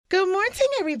Good morning,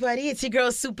 everybody. It's your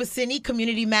girl, Super Cindy,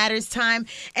 Community Matters time.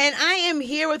 And I am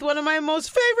here with one of my most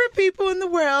favorite people in the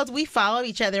world. We follow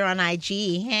each other on IG.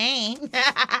 Hey.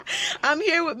 I'm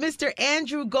here with Mr.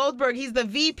 Andrew Goldberg. He's the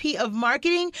VP of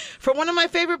Marketing for one of my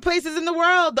favorite places in the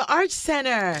world, the Arsht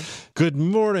Center. Good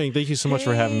morning. Thank you so much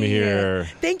for having me here.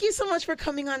 Thank you so much for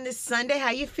coming on this Sunday. How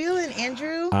you feeling,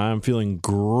 Andrew? I'm feeling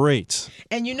great.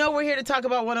 And you know we're here to talk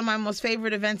about one of my most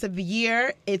favorite events of the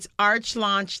year. It's Arsht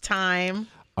launch time.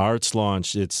 Arsht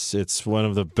launch, it's one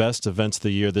of the best events of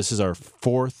the year. This is our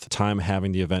fourth time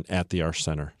having the event at the Arsht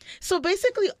Center. So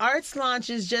basically, Arsht launch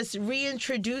is just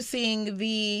reintroducing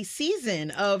the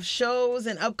season of shows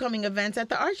and upcoming events at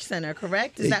the Arsht Center,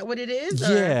 correct? Is that what it is?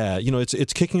 Yeah,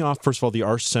 it's kicking off, first of all, the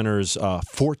Arsht Center's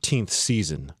 14th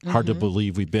season. Hard to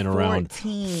believe we've been around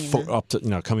up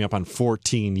to coming up on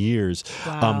 14 years.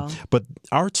 Wow. But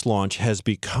Arsht launch has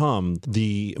become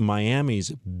the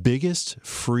Miami's biggest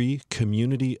free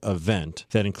community event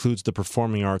that includes the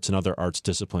performing arts and other arts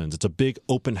disciplines. It's a big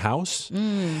open house,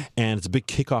 and it's a big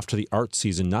kickoff to the art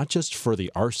season, not just for the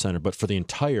Arsht Center, but for the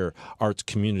entire arts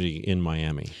community in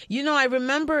Miami. You know, I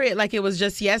remember it like it was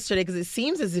just yesterday, because it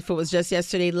seems as if it was just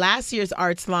yesterday, last year's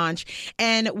Arsht launch.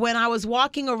 And when I was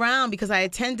walking around, because I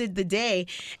attended the day,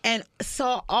 and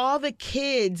saw all the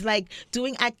kids like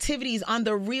doing activities on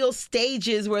the real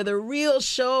stages where the real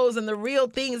shows and the real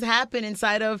things happen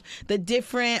inside of the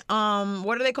different,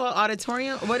 what are they called?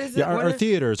 Auditorium? What is it? Yeah, our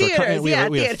theaters. We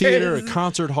have theater, a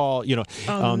concert hall.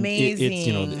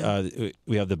 Amazing.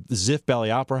 We have the Ziff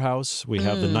Ballet Opera House. We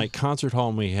have the Night Concert Hall,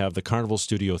 and we have the Carnival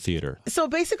Studio Theater. So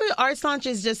basically, Arsht launch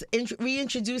is just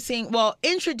introducing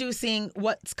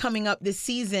what's coming up this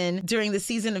season during the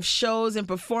season of shows and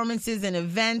performances and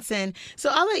events. And so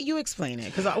I'll let you explain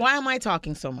it, because why am I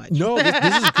talking so much? No,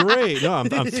 this is great. No, I'm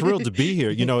thrilled to be here.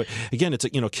 Again, it's a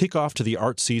kickoff to the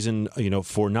art season.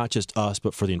 For not just us,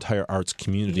 but for the entire arts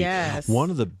community. Yes. One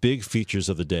of the big features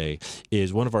of the day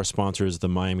is one of our sponsors, the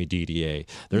Miami DDA.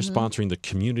 They're sponsoring the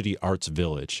Community Arts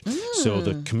Village. So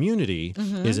the community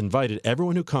is invited,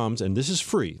 everyone who comes, and this is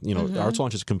free. Arsht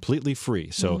launch is completely free.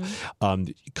 So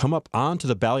come up onto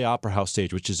the Ballet Opera House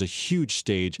stage, which is a huge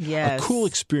stage. Yes. A cool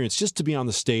experience just to be on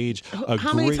the stage.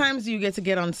 How many times do you get to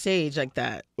get on stage like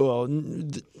that? Well,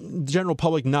 the general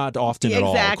public, not often at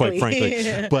all, quite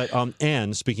frankly. But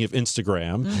and speaking of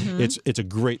Instagram, it's a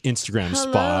great Instagram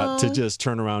spot to just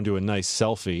turn around, do a nice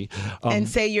selfie, and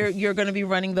say you're going to be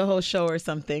running the whole show or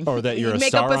something, or that you're a make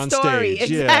star up a on story.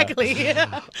 stage. Exactly.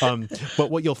 Yeah.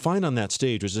 But what you'll find on that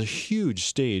stage, is a huge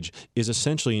stage, is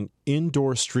essentially an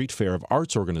indoor street fair of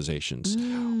arts organizations.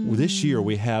 This year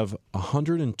we have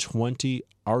 120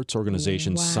 arts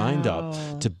organizations signed up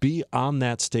to be on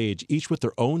that stage, each with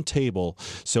their own table.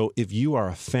 So if you are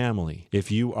a family,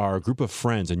 if you are a group of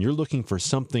friends, and you're looking for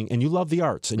something, and you love the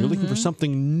arts, and you're looking for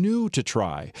something new to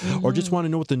try, or just want to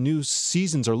know what the new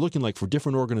seasons are looking like for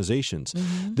different organizations,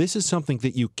 this is something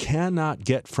that you cannot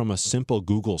get from a simple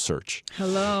Google search.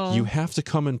 Hello. You have to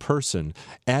come in person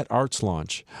at Arsht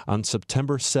launch on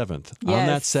September 7th, on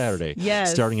that Saturday,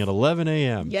 starting at 11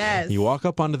 a.m. Yes. You walk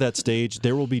up onto that stage,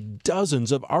 there will be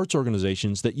dozens of arts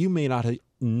organizations that you may not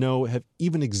know have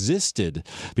even existed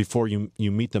before you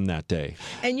meet them that day.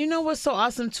 And you know what's so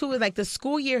awesome too is like the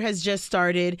school year has just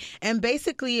started, and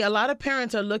basically a lot of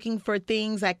parents are looking for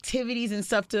things, activities and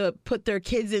stuff to put their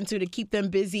kids into to keep them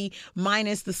busy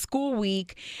minus the school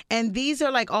week. And these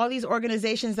are like all these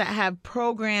organizations that have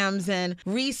programs and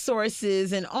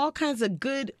resources and all kinds of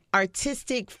good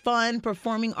artistic, fun,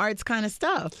 performing arts kind of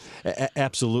stuff.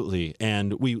 Absolutely.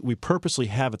 And we purposely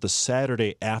have it the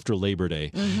Saturday after Labor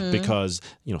Day because,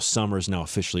 summer's now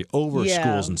officially over,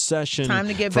 school's in session. Time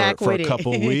to get for, back for with a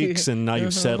couple it. weeks, and now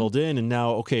you've settled in, and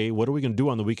now, okay, what are we going to do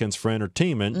on the weekends for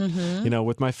entertainment,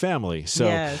 with my family? So,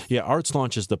 Arsht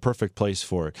launch is the perfect place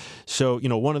for it. So,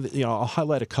 one of the, I'll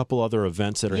highlight a couple other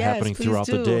events that are happening throughout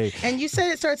the day. And you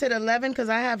said it starts at 11, because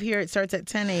I have here it starts at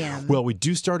 10 a.m. Well, we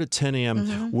do start at 10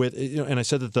 a.m. with, and I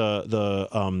said that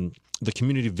the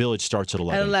community village starts at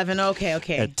 11. At 11,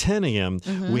 okay. At 10 a.m.,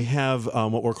 we have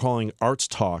what we're calling Arts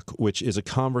Talk, which is a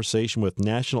conversation with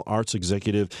national arts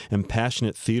executive and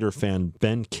passionate theater fan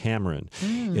Ben Cameron.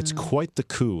 It's quite the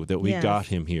coup that we got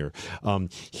him here.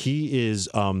 He is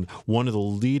one of the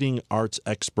leading arts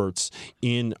experts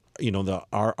in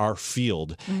our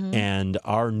field, and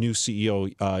our new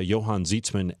CEO Johan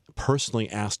Zietzman personally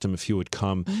asked him if he would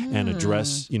come and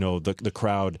address, the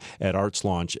crowd at Art's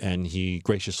launch, and he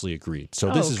graciously agreed.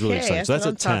 So this is really exciting. So that's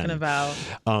what at I'm 10. talking about.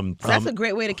 So that's a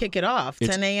great way to kick it off.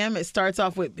 10 a.m. It starts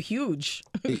off with huge.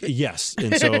 Yes,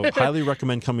 and so highly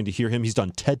recommend coming to hear him. He's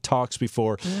done TED Talks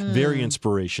before. Very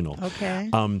inspirational. Okay.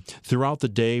 Throughout the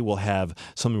day, we'll have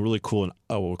something really cool in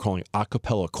what we're calling a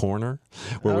cappella corner,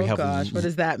 where we have. Gosh, what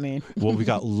does that mean? Well, we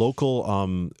got local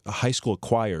high school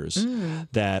choirs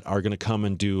that are going to come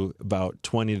and do about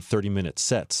 20 to 30-minute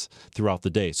sets throughout the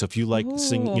day. So if you like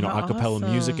sing, a cappella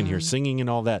music and hear singing and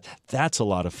all that, that's a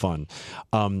lot of fun.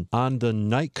 On the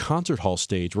night concert hall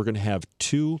stage, we're going to have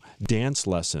 2 dance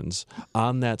lessons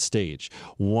on that stage.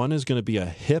 One is going to be a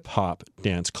hip-hop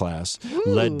dance class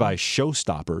led by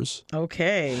Showstoppers.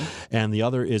 Okay. And the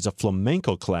other is a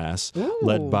flamenco class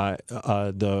led by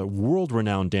the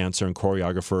world-renowned dancer and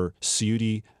choreographer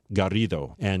Ciudi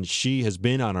Garrido, and she has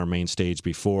been on our main stage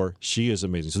before. She is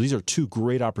amazing. So these are 2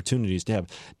 great opportunities to have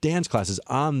dance classes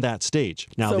on that stage.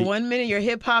 Now, so 1 minute you're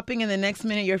hip hopping, and the next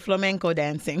minute you're flamenco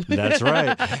dancing. That's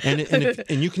right.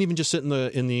 And you can even just sit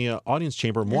in the audience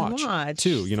chamber and watch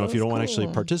too. If you don't want to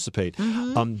actually participate.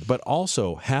 But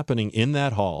also happening in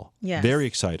that hall, very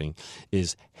exciting,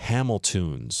 is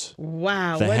Hamiltunes.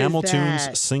 Wow, the what Hamiltunes is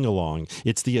that? sing-along.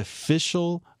 It's the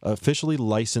officially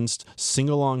licensed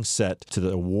sing-along set to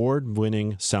the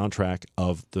award-winning soundtrack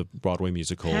of the Broadway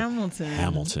musical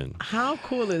Hamilton. How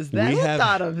cool is that? Who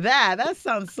thought of that? That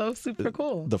sounds so super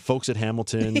cool. The folks at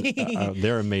Hamilton,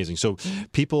 they're amazing. So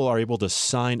people are able to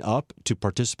sign up to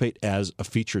participate as a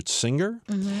featured singer,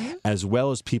 as well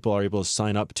as people are able to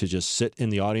sign up to just sit in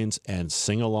the audience and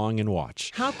sing along and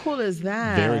watch. How cool is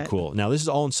that? Very cool. Now, this is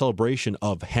all in celebration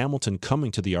of Hamilton coming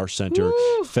to the Arsht Center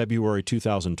February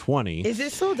 2020. Is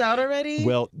it sold out already?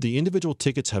 Well, the individual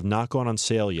tickets have not gone on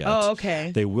sale yet. Oh,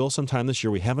 okay. They will sometime this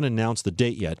year. We haven't announced the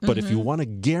date yet, but if you want to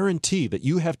guarantee that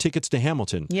you have tickets to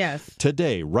Hamilton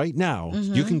today, right now,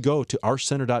 you can go to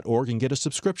arshcenter.org and get a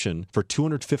subscription for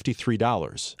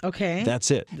 $253. Okay.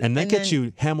 That's it. And that gets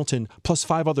you Hamilton plus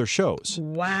 5 other shows.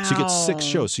 Wow. So you get 6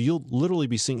 shows. So you'll literally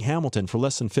be seeing Hamilton for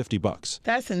less than $50.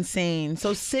 That's insane.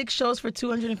 So 6 shows for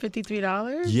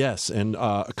 $253? Yes, and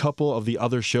a couple of the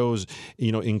other shows,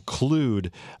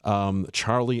 include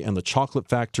Charlie and the Chocolate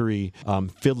Factory,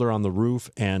 Fiddler on the Roof,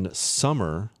 and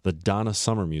Summer, the Donna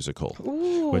Summer musical,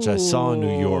 which I saw in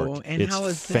New York. And it's how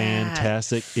was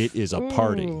fantastic. That? It is a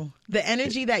party. The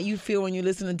energy that you feel when you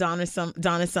listen to Donna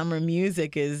Summer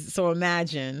music is so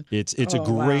imagine. It's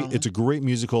a great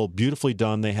musical, beautifully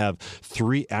done. They have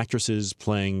 3 actresses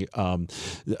playing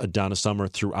Donna Summer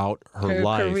throughout her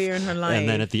life, career and her life, and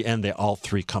then at the end they all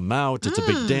 3 come out. It's a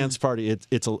big dance party.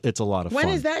 It's a lot of fun. When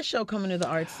is that show coming to the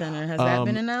Arts Center? Has that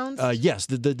been announced? Yes,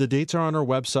 the dates are on our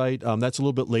website. That's a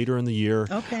little bit later in the year.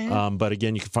 Okay. But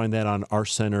again, you can find that on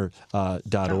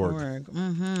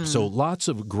arshcenter.org. So lots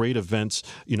of great events,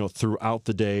 throughout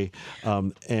the day,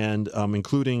 and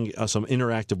including some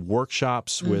interactive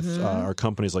workshops with our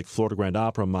companies like Florida Grand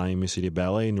Opera, Miami City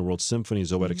Ballet, New World Symphony,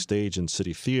 Zoetic Stage, and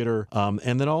City Theater,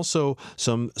 and then also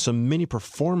some mini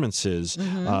performances,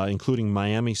 including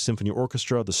Miami Symphony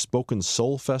Orchestra, the Spoken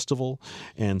Soul Festival,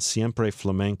 and Siempre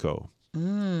Flamenco.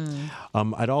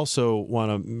 I'd also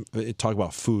want to talk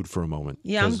about food for a moment.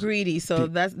 Yeah, I'm greedy, so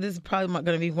this is probably going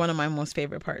to be one of my most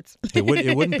favorite parts. It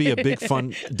wouldn't be a big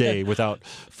fun day without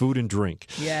food and drink.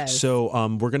 Yes. So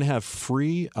we're going to have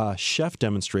free chef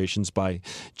demonstrations by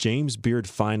James Beard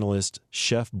finalist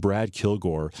Chef Brad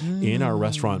Kilgore in our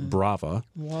restaurant Brava,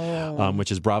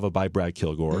 which is Brava by Brad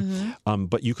Kilgore.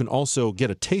 But you can also get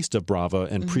a taste of Brava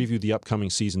and preview the upcoming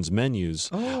season's menus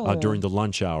during the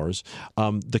lunch hours.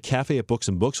 The Cafe at Books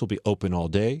and Books will be open all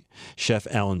day. Chef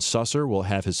Alan Susser will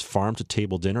have his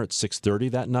farm-to-table dinner at 6:30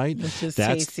 that night. Which is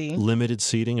That's tasty. Limited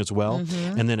seating as well.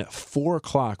 And then at 4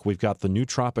 o'clock, we've got the New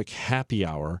Tropic Happy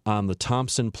Hour on the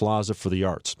Thompson Plaza for the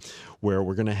Arts, where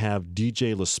we're going to have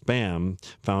DJ La Spam,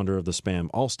 founder of the Spam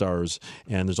All-Stars,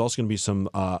 and there's also going to be some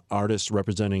artists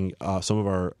representing some of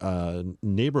our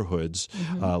neighborhoods,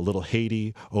 Little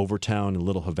Haiti, Overtown, and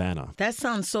Little Havana. That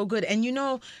sounds so good. And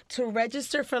to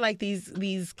register for like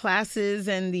these classes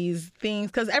and these things,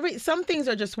 because some things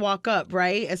are just walk up,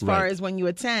 right? As far as when you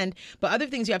attend, but other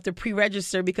things you have to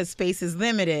pre-register because space is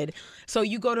limited. So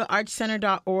you go to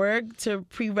archcenter.org to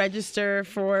pre-register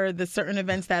for the certain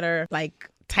events that are like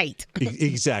tight.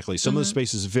 Exactly. Some of the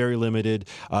space is very limited.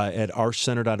 At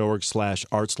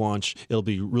arshcenter.org/arts launch, it'll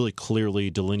be really clearly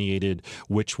delineated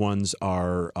which ones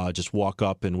are just walk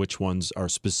up and which ones are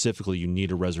specifically you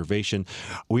need a reservation.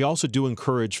 We also do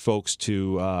encourage folks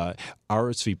to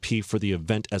RSVP for the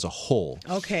event as a whole.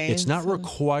 Okay. It's not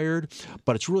required,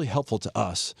 but it's really helpful to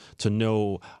us to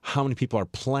know how many people are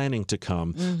planning to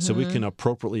come so we can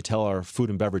appropriately tell our food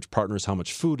and beverage partners how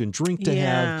much food and drink to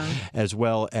have, as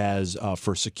well as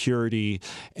for security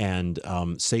and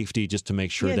safety, just to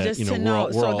make sure that we're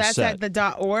all so that's set. at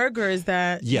the .org, or is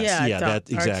that? Yes,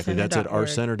 exactly. That's at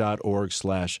artcenter.org.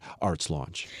 arshcenter.org/arts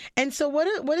launch. And so what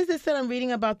is this that I'm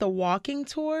reading about the walking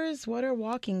tours? What are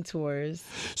walking tours?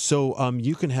 So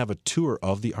you can have a tour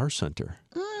of the Arsht Center.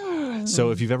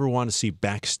 So if you've ever wanted to see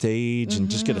backstage and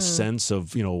just get a sense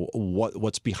of,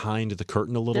 what's behind the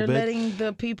curtain a little bit. They're letting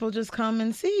the people just come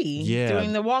and see. Yeah.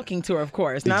 Doing the walking tour, of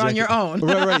course, not on your own.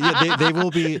 Right. Yeah,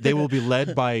 they will be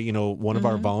led by, one of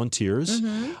our volunteers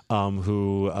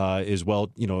who is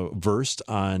well, versed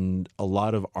on a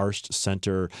lot of Arsht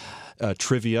Center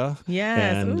trivia.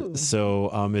 Yes. And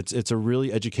so it's a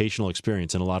really educational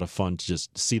experience and a lot of fun to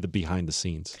just see the behind the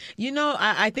scenes.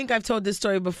 I think I've told this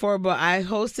story before, but I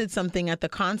hosted something at the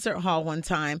concert hall one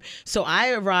time. So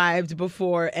I arrived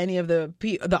before any of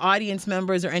the audience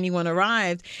members or anyone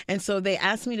arrived. And so they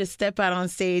asked me to step out on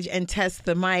stage and test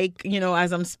the mic,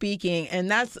 as I'm speaking.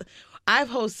 And I've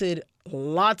hosted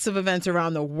lots of events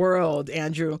around the world,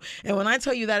 Andrew. And when I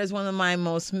tell you that is one of my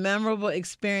most memorable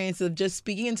experiences of just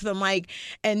speaking into the mic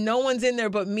and no one's in there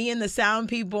but me and the sound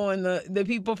people and the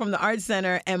people from the Arts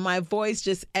Center, and my voice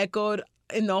just echoed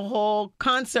in the whole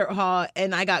concert hall,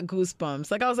 and I got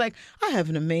goosebumps. I was like, I have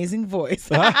an amazing voice.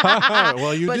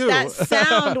 Well, you do. But that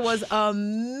sound was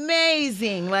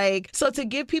amazing. So to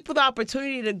give people the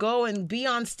opportunity to go and be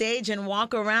on stage and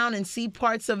walk around and see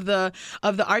parts of the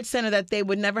Arts Center that they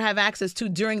would never have access to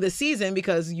during the season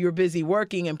because you're busy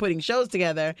working and putting shows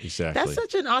together. Exactly. That's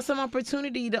such an awesome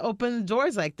opportunity to open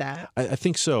doors like that. I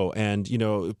think so. And,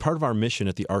 part of our mission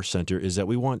at the Arsht Center is that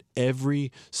we want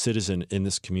every citizen in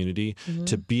this community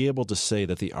to be able to say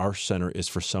that the Arsht Center is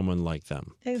for someone like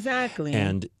them. Exactly.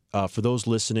 And for those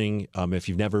listening, if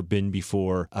you've never been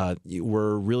before,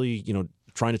 we're really,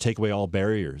 trying to take away all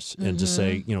barriers and to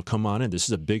say, come on in. This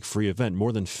is a big free event.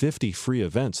 More than 50 free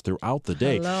events throughout the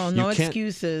day. No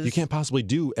excuses. You can't possibly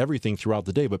do everything throughout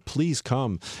the day, but please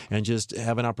come and just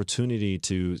have an opportunity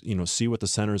to, see what the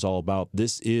center is all about.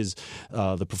 This is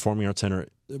the Performing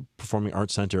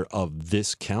Arts Center of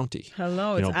this county.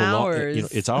 It's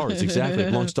ours. It's ours, exactly.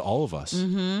 It belongs to all of us.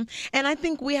 And I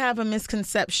think we have a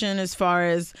misconception as far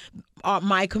as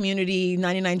my community,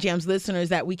 99 Jams listeners,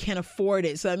 that we can't afford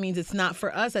it. So that means it's not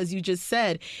for us, as you just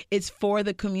said. It's for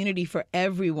the community, for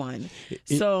everyone.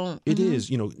 It is.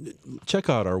 Check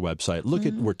out our website. Look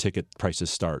at where ticket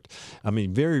prices start. I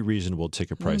mean, very reasonable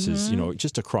ticket prices,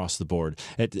 just across the board.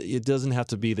 It doesn't have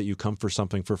to be that you come for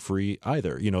something for free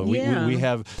either. We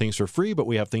have things for free, but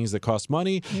we have things that cost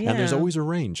money, and there's always a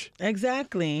range.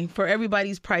 Exactly, for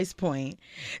everybody's price point.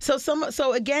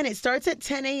 So again, it starts at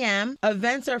 10 a.m.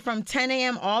 Events are from 10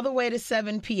 a.m. all the way to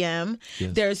 7 p.m.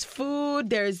 Yes. There's food.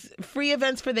 There's free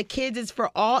events for the kids. It's for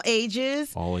all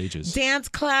ages. All ages. Dance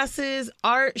classes,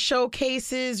 art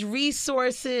showcases,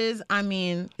 resources. I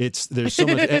mean, there's so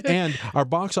much. And our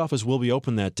box office will be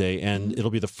open that day, and it'll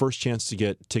be the first chance to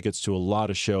get tickets to a lot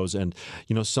of shows. And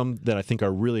some that I think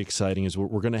are really exciting is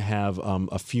we're going to have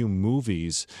a few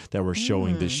movies that we're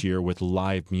showing this year with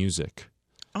live music.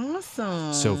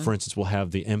 Awesome. So, for instance, we'll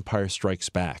have The Empire Strikes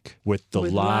Back with the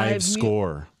live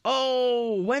score.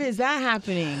 When is that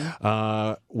happening?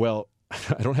 Well,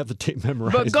 I don't have the date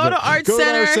memorized. But go to Arts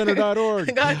Center. Go to artcenter.org.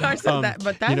 Go to Arts Center.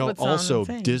 But that's what's also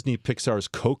on Disney Pixar's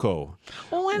Coco.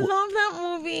 Oh, I love that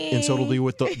movie. And so it'll be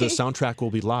with the soundtrack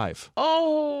will be live.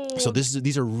 Oh. So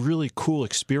these are really cool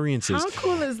experiences. How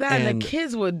cool is that? And the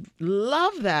kids would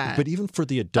love that. But even for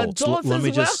the adults,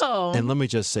 let me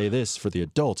just say this for the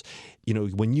adults.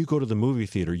 When you go to the movie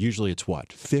theater, usually it's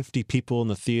 50 people in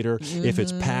the theater. If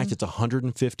it's packed, it's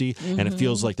 150, and it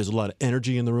feels like there's a lot of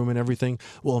energy in the room and everything.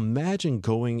 Well, imagine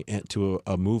going to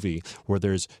a movie where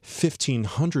there's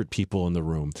 1,500 people in the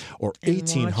room or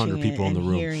 1,800 people in the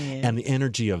room, and the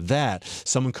energy of that.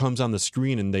 Someone comes on the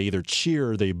screen and they either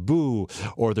cheer, they boo,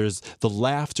 or there's the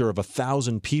laughter of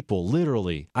 1,000 people.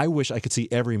 Literally, I wish I could see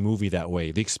every movie that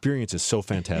way. The experience is so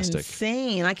fantastic.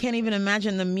 Insane. I can't even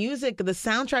imagine the music, the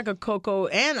soundtrack of Coco,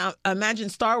 and imagine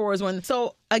Star Wars one.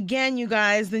 So again, you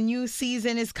guys, the new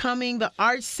season is coming. The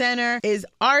Arts Center is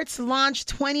Arts Launch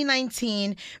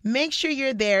 2019. Make sure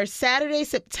you're there Saturday,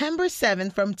 September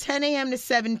 7th from 10 a.m. to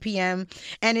 7 p.m.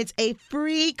 And it's a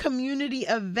free community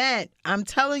event. I'm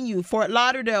telling you, Fort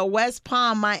Lauderdale, West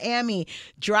Palm, Miami,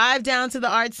 drive down to the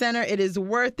Arts Center. It is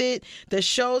worth it. The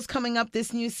shows coming up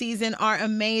this new season are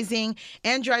amazing.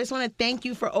 Andrew, I just want to thank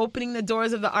you for opening the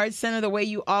doors of the Arts Center the way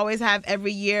you always have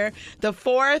every year. The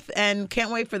 4th, and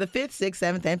can't wait for the 5th,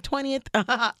 6th, 7th, and 20th.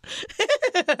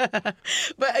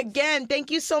 But again,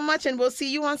 thank you so much, and we'll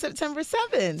see you on September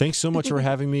 7th. Thanks so much for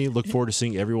having me. Look forward to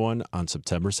seeing everyone on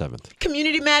September 7th.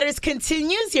 Community Matters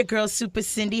continues. Your girl, Super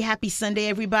Cindy. Happy Sunday,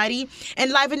 everybody.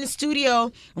 And live in the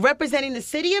studio, representing the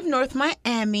city of North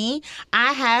Miami,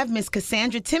 I have Miss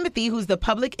Cassandra Timothy, who's the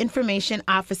Public Information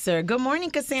Officer. Good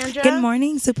morning, Cassandra. Good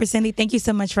morning, Super Cindy. Thank you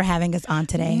so much for having us on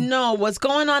today. No, what's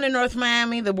going on in North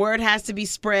Miami, the word has to be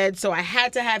spread, so I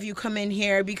had to have you come in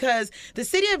here because the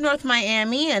city of North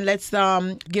Miami, and let's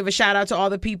give a shout out to all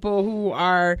the people who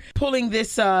are pulling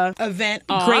this event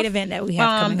off. Great event that we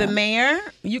have coming the up. Mayor,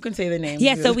 you can say the name.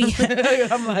 Yeah, so we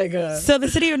I'm like So the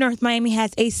city of North Miami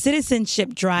has a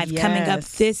citizenship drive coming up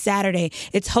this Saturday.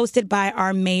 It's hosted by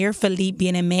our mayor, Philippe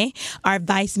Bien-Aimé, our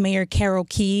vice mayor, Carol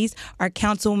Keys, our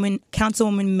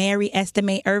councilwoman Mary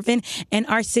Estime Irvin, and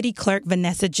our city clerk,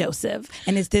 Vanessa Joseph.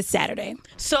 And it's this Saturday.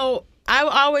 So I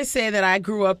always say that I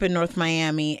grew up in North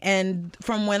Miami, and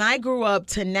from when I grew up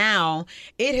to now,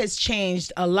 it has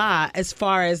changed a lot as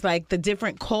far as like the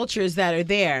different cultures that are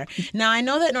there. Now, I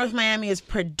know that North Miami is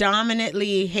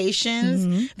predominantly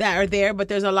Haitians that are there, but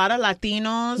there's a lot of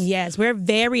Latinos. Yes, we're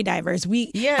very diverse.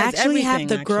 We actually have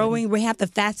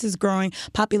the fastest growing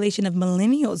population of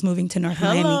millennials moving to North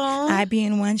Miami. I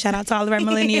being one. Shout out to all of our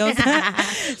millennials.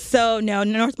 So no,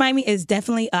 North Miami is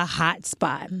definitely a hot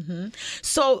spot.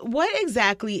 So what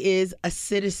exactly is a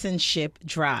citizenship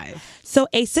drive? So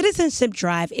a citizenship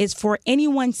drive is for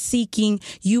anyone seeking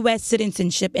U.S.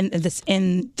 citizenship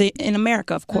in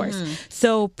America, of course.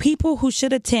 So people who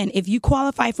should attend, if you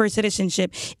qualify for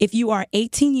citizenship, if you are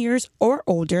 18 years or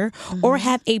older, or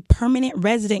have a permanent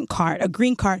resident card, a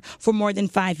green card for more than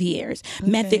 5 years.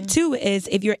 Method 2 is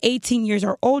if you're 18 years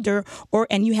or older,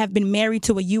 and you have been married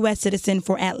to a U.S. citizen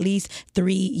for at least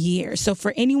 3 years. So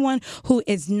for anyone who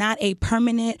is not a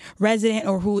permanent resident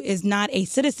or who is not a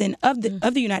citizen of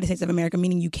the United States of America,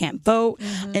 meaning you can't vote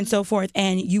and so forth,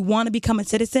 and you want to become a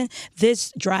citizen,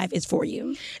 this drive is for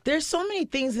you. There's so many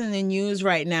things in the news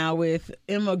right now with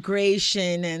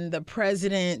immigration and the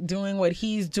president doing what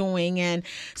he's doing. And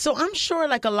so I'm sure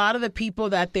like a lot of the people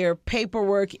that their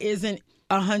paperwork isn't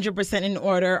 100% in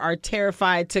order are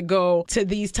terrified to go to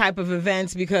these type of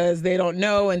events because they don't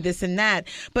know and this and that.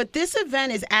 But this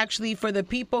event is actually for the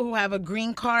people who have a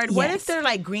green card. Yes. What if their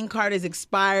like green card is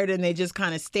expired and they just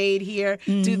kind of stayed here?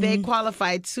 Do they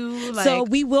qualify too? So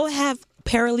we will have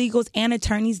paralegals and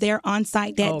attorneys there on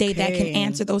site that day that can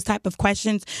answer those type of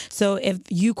questions. So if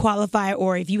you qualify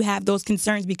or if you have those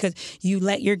concerns because you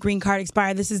let your green card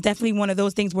expire, this is definitely one of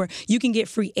those things where you can get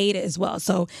free aid as well.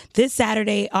 So this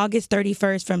Saturday, August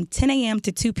 31st from 10 a.m.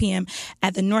 to 2 p.m.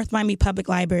 at the North Miami Public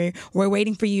Library, we're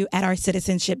waiting for you at our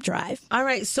citizenship drive. All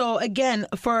right. So again,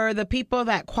 for the people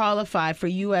that qualify for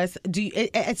U.S.,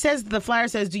 it says, the flyer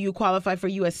says, do you qualify for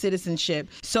U.S. citizenship?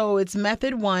 So it's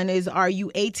method 1 is, are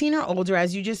you 18 or older,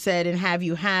 as you just said, and have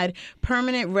you had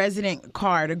permanent resident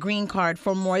card, a green card,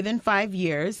 for more than 5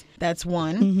 years? That's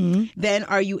 1. Then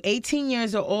are you 18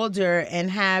 years or older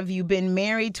and have you been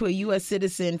married to a U.S.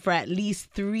 citizen for at least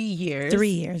 3 years? 3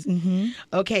 years.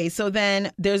 Okay, so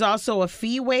then there's also a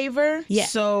fee waiver. Yeah.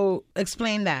 So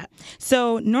explain that.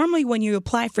 So normally when you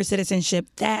apply for citizenship,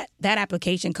 that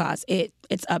application costs,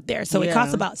 it's up there. So it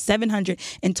costs about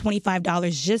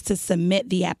 $725 just to submit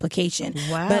the application.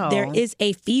 Wow. But there is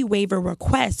a fee waiver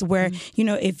request where,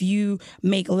 if you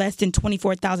make less than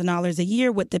 $24,000 a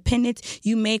year with dependents,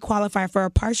 you may qualify for a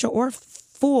partial or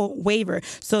full waiver,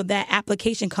 so that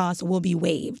application cost will be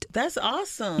waived. That's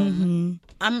awesome.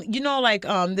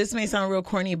 This may sound real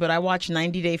corny, but I watch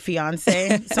 90 Day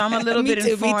Fiance, so I'm a little bit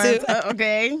informed. Me too.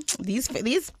 Okay,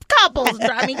 these couples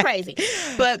drive me crazy,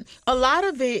 but a lot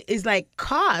of it is like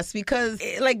cost because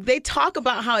they talk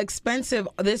about how expensive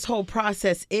this whole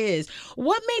process is.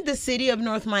 What made the city of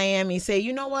North Miami say,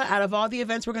 you know what, out of all the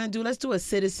events we're going to do, let's do a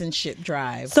citizenship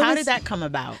drive? So how did that come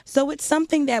about? So it's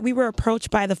something that we were approached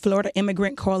by the Florida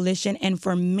Immigrant Coalition, and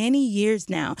for many years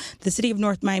now, the city of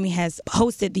North Miami has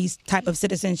hosted these type of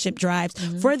citizenship drives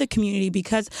for the community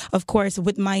because, of course,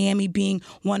 with Miami being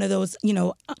one of those,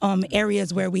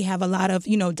 areas where we have a lot of,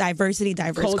 diversity,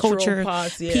 diverse culture,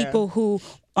 people who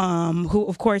who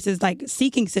of course is like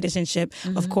seeking citizenship.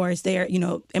 Of course, they're,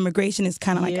 immigration is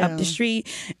kind of like up the street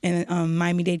in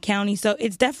Miami-Dade County. So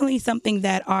it's definitely something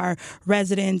that our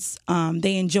residents,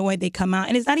 they enjoy, they come out.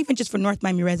 And it's not even just for North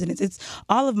Miami residents, it's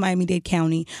all of Miami-Dade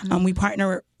County. We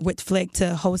partner with Flick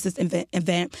to host this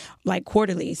event like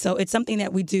quarterly. So it's something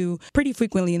that we do pretty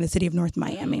frequently in the city of North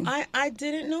Miami. I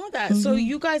didn't know that. So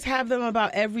you guys have them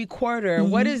about every quarter.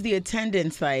 What is the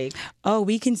attendance like? Oh,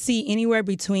 we can see anywhere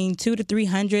between 200 to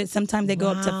 300. Sometimes they go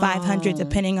up to 500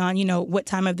 depending on, what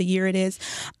time of the year it is.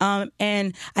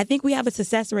 And I think we have a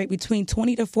success rate between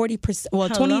 20 to 40%. Well,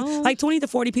 20 to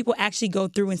 40 people actually go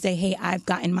through and say, hey, I've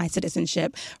gotten my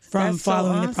citizenship from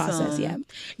following the process. Yeah.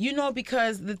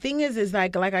 Because the thing is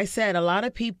like I said, a lot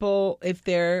of people, if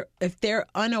they're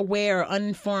unaware,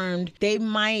 uninformed, they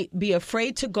might be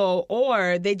afraid to go,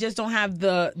 or they just don't have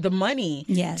the money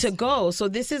to go. So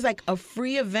this is like a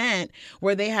free event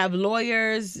where they have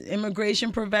lawyers,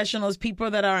 immigration professionals,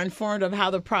 people that are informed of how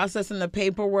the process and the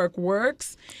paperwork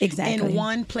works in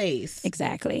one place.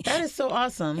 Exactly. That is so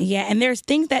awesome. Yeah, and there's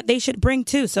things that they should bring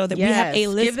too, so that we have a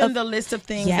list. Give them the list of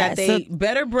things that they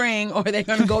better bring, or they're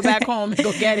going to go back home and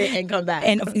go get it and come back.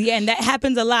 And that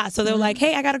happens a lot. So they're like,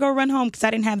 hey, I got to go run home because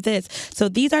I didn't have this. So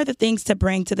these are the things to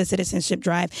bring to the citizenship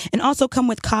drive, and also come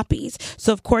with copies.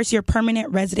 So of course, your permanent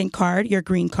resident card, your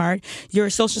green card, your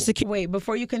social security. Wait,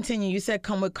 before you continue, you said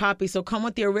come with copies. So come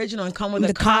with the original and come with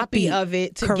a copy of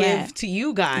it to give to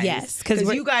you guys. Yes, because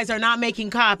you guys are not making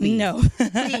copies. No,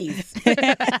 please.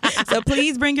 So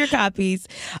please bring your copies.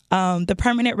 The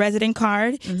permanent resident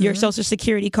card, your social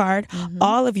security card,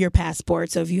 all of your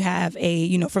passports. So if you have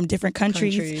from different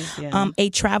countries, a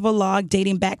travel log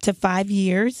dating back to 5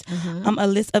 years, a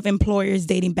list of employers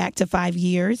dating back to 5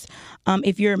 years.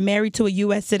 If you're married to a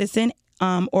U.S. citizen,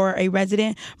 or a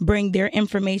resident, bring their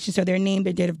information, so their name,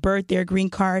 their date of birth, their green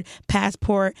card,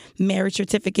 passport, marriage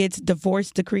certificates,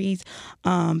 divorce decrees.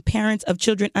 Parents of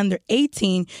children under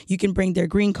 18, you can bring their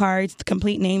green cards,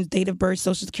 complete names, date of birth,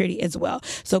 social security as well.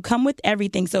 So come with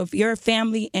everything. So if you're a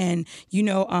family and,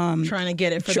 trying to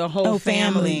get it for the whole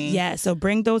family. Yeah, so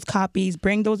bring those copies,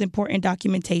 bring those important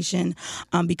documentation,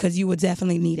 because you will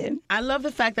definitely need it. I love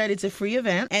the fact that it's a free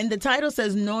event, and the title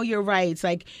says Know Your Rights.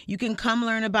 Like, you can come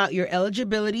learn about your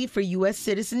eligibility for U.S.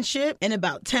 citizenship and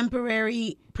about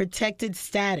temporary protected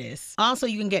status. Also,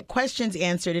 you can get questions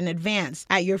answered in advance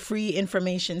at your free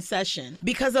information session.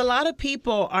 Because a lot of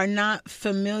people are not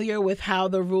familiar with how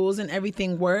the rules and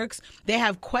everything works. They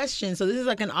have questions. So this is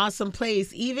like an awesome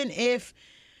place, even if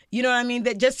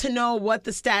that just to know what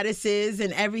the status is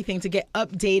and everything, to get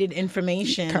updated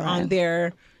information on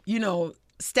their,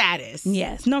 status.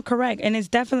 Yes, no, correct. And it's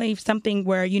definitely something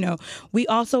where, we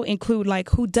also include like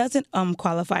who doesn't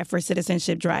qualify for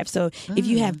citizenship drive. So if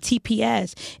you have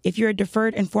TPS, if you're a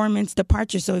deferred informant's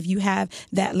departure, so if you have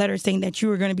that letter saying that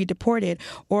you are going to be deported,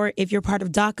 or if you're part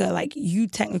of DACA, like you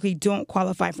technically don't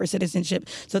qualify for citizenship.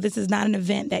 So this is not an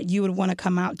event that you would want to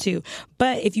come out to.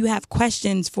 But if you have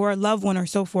questions for a loved one or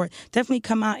so forth, definitely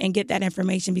come out and get that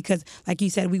information, because like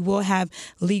you said, we will have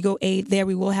legal aid there.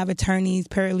 We will have attorneys,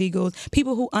 paralegals,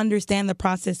 people who understand the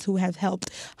process, who have helped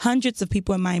hundreds of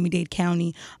people in Miami-Dade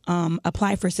County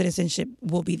apply for citizenship,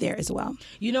 will be there as well.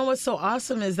 You know what's so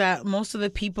awesome is that most of the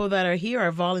people that are here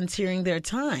are volunteering their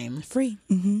time. Free.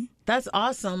 That's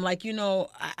awesome. Like,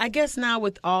 I guess now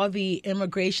with all the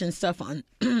immigration stuff on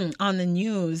on the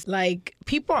news, like,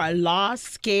 people are lost,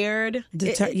 scared.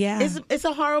 It's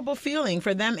a horrible feeling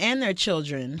for them and their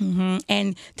children.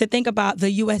 And to think about the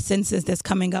U.S. Census that's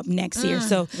coming up next year.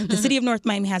 So the city of North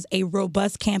Miami has a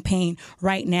robust campaign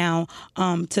right now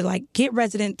to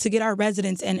get our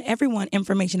residents and everyone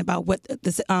information about what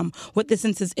the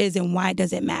census is and why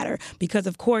does it matter. Because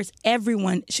of course,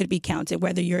 everyone should be counted,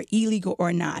 whether you're illegal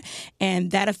or not.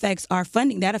 And that affects our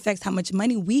funding. That affects how much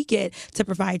money we get to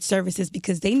provide services,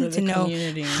 because they need to know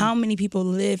how many people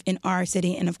live in our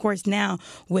city. And of course, now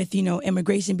with,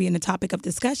 immigration being the topic of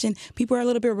discussion, people are a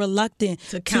little bit reluctant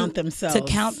to count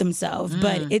themselves.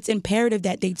 But it's imperative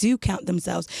that they do count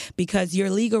themselves, because your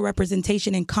legal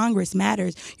representation in Congress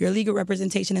matters. Your legal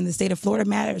representation in the state of Florida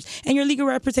matters. And your legal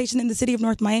representation in the city of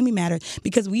North Miami matters,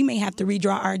 because we may have to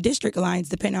redraw our district lines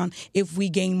depending on if we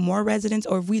gain more residents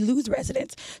or if we lose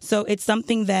residents. So it's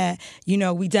something that,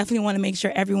 we definitely want to make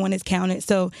sure everyone is counted.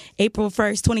 So April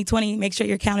 1st, 2020, make sure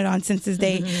you're counted on Census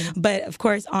Day. But of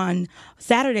course, on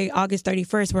Saturday, August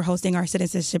 31st, we're hosting our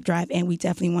citizenship drive, and we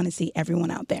definitely want to see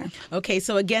everyone out there. Okay,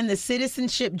 so again, the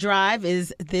citizenship drive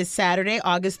is this Saturday,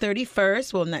 August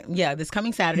 31st. Well, this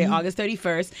coming Saturday, August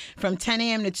 31st, from 10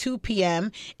 a.m. to 2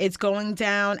 p.m. It's going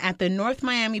down at the North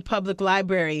Miami Public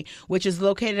Library, which is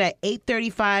located at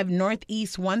 835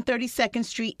 Northeast 132nd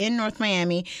Street in North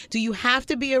Miami. Do you have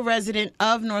to be a resident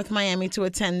of North Miami to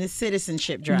attend this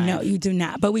citizenship drive? No, you do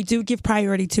not. But we do give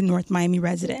priority to North Miami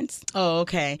residents. Oh,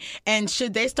 okay. And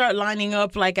should they start lining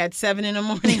up like at 7 in the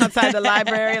morning outside the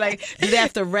library? Like, do they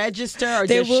have to register or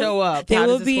show up? There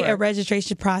will be a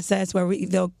registration process where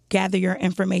they'll gather your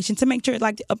information to make sure,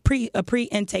 like a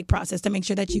pre-intake process, to make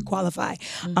sure that you qualify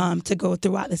to go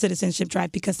throughout the citizenship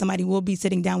drive, because somebody will be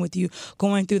sitting down with you,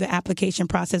 going through the application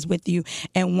process with you.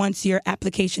 And once your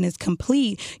application is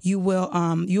complete,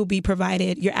 you'll be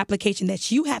provided your application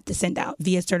that you have to send out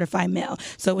via certified mail.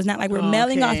 So it's not like we're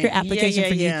mailing off your application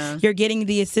for you. You're getting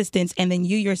the assistance, and then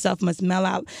you yourself must mail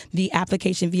out the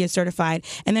application via certified.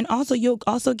 And then also you'll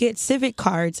also get civic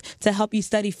cards to help you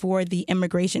study for the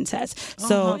immigration test.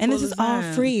 So, and this is all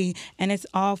free, and it's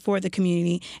all for the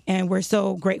community. And we're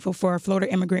so grateful for Florida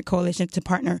Immigrant Coalition to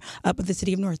partner up with the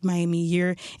City of North Miami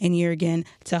year and year again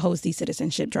to host these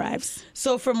citizenship drives.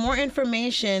 So for more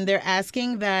information, they're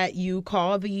asking that you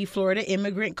call the Florida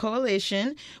Immigrant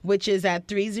Coalition, which is at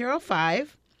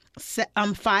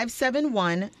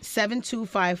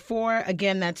 571-7254.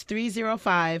 Again, that's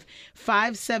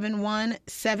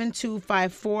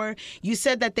 305-571-7254. You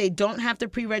said that they don't have to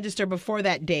pre-register before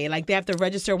that day. Like, they have to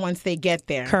register once they get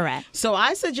there. Correct. So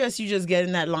I suggest you just get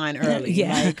in that line early.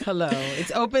 Yeah. Like, hello.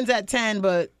 It opens at 10,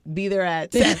 but be there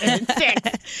at 7,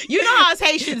 6. You know how us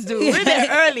Haitians do. We're there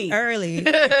early.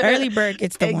 Early bird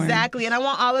gets the worm. Exactly. And I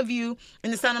want all of you,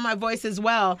 in the sound of my voice as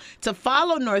well, to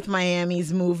follow North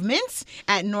Miami's movements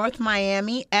at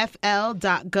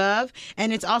northmiamifl.gov.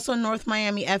 And it's also North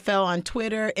Miami FL on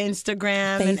Twitter,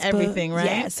 Instagram, Facebook, and everything, right?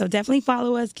 Yeah, so definitely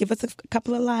follow us. Give us a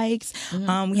couple of likes.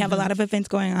 We have a lot of events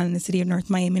going on in the city of North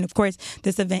Miami. And of course,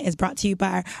 this event is brought to you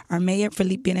by our mayor,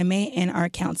 Philippe Bien-Aimé, and our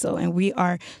council. And we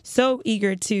are so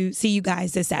eager to see you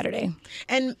guys this Saturday.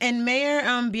 And Mayor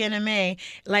Bien-Aimé,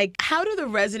 like, how do the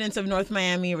residents of North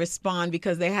Miami respond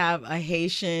because they have a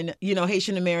Haitian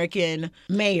American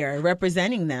mayor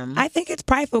representing them? I think it's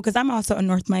prideful because I'm also a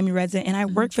North Miami resident and I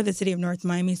work for the city of North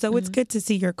Miami. So it's good to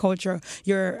see your culture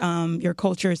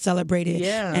celebrated.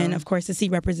 Yeah. And of course to see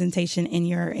representation in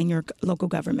your local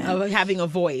government. Of having a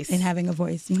voice. And having a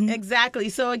voice. Mm-hmm. Exactly.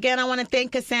 So again, I want to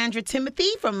thank Cassandra Timothy,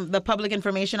 from the Public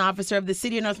Information Officer of the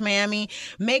City of North Miami.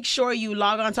 Make sure you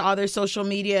log on to all their social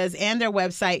medias and their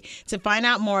website to find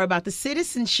out more about the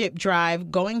citizenship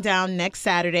drive going down next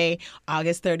Saturday,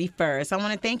 August 31st. I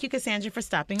want to thank you, Cassandra, for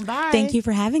stopping by. Thank you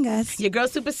for having us. Your girl,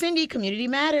 Super Cindy, Community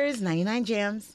Matters, 99 Jams.